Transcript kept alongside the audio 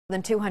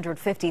Than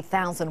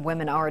 250,000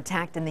 women are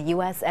attacked in the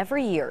U.S.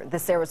 every year. The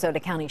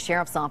Sarasota County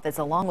Sheriff's Office,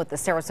 along with the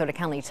Sarasota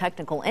County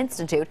Technical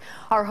Institute,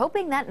 are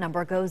hoping that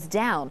number goes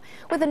down.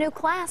 With a new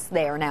class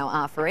they are now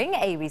offering,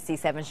 ABC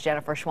 7's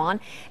Jennifer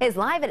Schwan is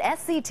live at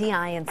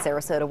SCTI in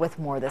Sarasota with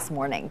more this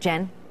morning.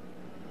 Jen?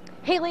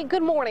 Haley,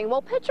 good morning.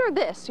 Well, picture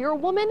this. You're a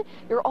woman,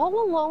 you're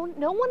all alone,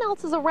 no one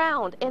else is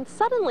around, and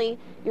suddenly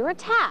you're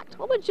attacked.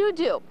 What would you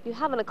do? You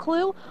haven't a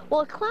clue? Well,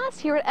 a class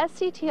here at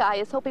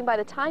SCTI is hoping by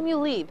the time you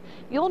leave,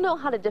 you'll know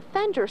how to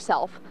defend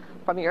yourself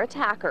from your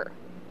attacker.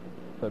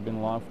 I've been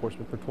in law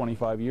enforcement for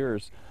 25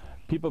 years.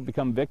 People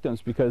become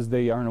victims because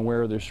they aren't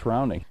aware of their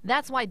surroundings.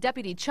 That's why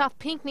Deputy Chuff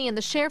Pinckney and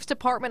the Sheriff's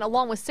Department,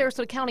 along with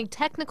Sarasota County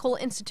Technical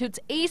Institute's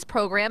ACE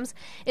programs,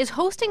 is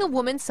hosting a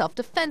women's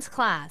self-defense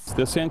class.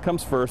 This hand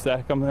comes first,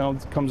 that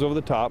comes over the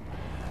top.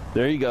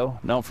 There you go.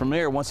 Now from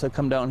there, once I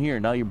come down here,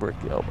 now you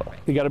break the elbow.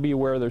 You got to be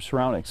aware of their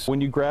surroundings.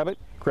 When you grab it,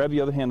 grab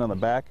the other hand on the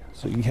back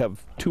so you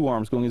have two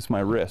arms going against my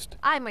wrist.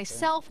 I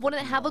myself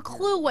wouldn't have a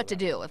clue what to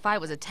do if I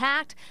was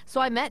attacked,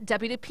 so I met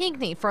Deputy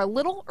Pinckney for a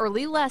little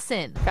early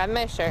lesson. Grab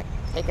my shirt,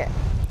 take it,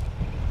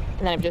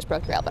 and then I've just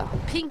broke your elbow.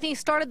 Pinckney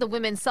started the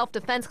women's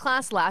self-defense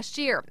class last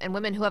year, and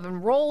women who have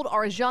enrolled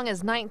are as young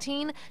as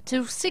 19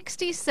 to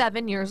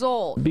 67 years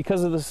old.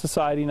 Because of the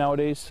society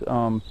nowadays,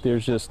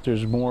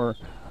 there's more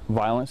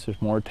violence,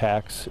 there's more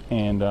attacks,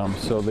 and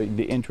so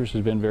the interest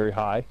has been very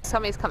high.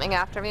 Somebody's coming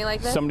after me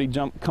like this? Somebody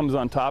comes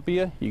on top of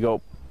you, you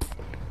go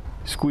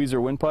squeeze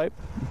their windpipe,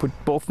 put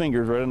both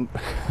fingers right on,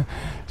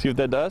 see what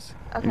that does?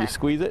 Okay. And you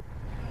squeeze it,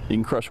 you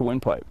can crush a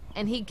windpipe.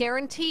 And he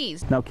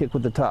guarantees, now kick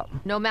with the top.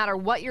 No matter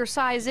what your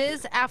size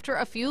is, after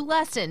a few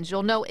lessons,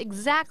 you'll know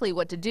exactly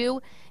what to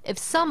do if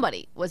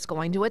somebody was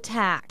going to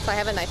attack. So I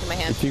have a knife in my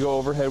hand. If you go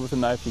overhead with a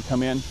knife, you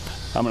come in,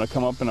 I'm going to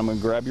come up and I'm going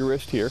to grab your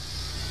wrist here.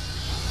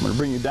 I'm going to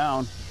bring you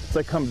down. As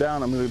I come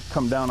down, I'm going to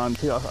come down on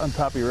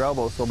top of your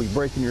elbow, so I'll be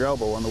breaking your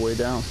elbow on the way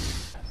down.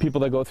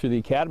 People that go through the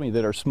academy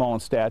that are small in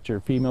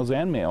stature, females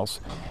and males,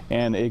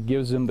 and it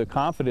gives them the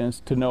confidence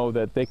to know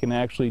that they can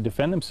actually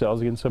defend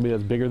themselves against somebody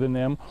that's bigger than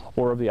them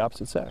or of the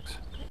opposite sex.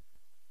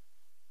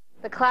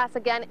 The class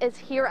again is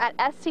here at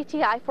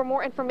SCTI. For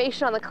more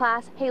information on the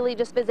class, Haley,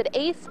 just visit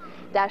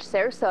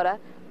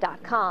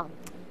ace-sarasota.com.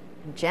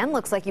 Jen,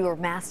 looks like you were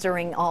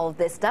mastering all of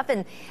this stuff,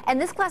 and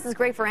this class is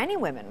great for any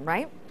women,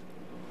 right?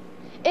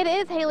 It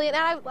is, Haley,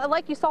 and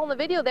like you saw in the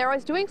video there, I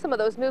was doing some of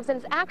those moves, and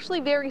it's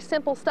actually very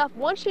simple stuff.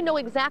 Once you know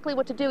exactly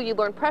what to do, you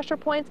learn pressure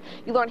points,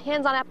 you learn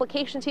hands-on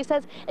applications. He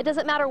says it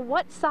doesn't matter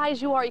what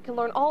size you are, you can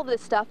learn all of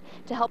this stuff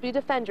to help you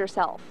defend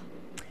yourself.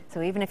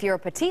 So even if you're a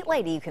petite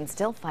lady, you can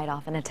still fight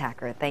off an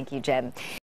attacker. Thank you, Jen.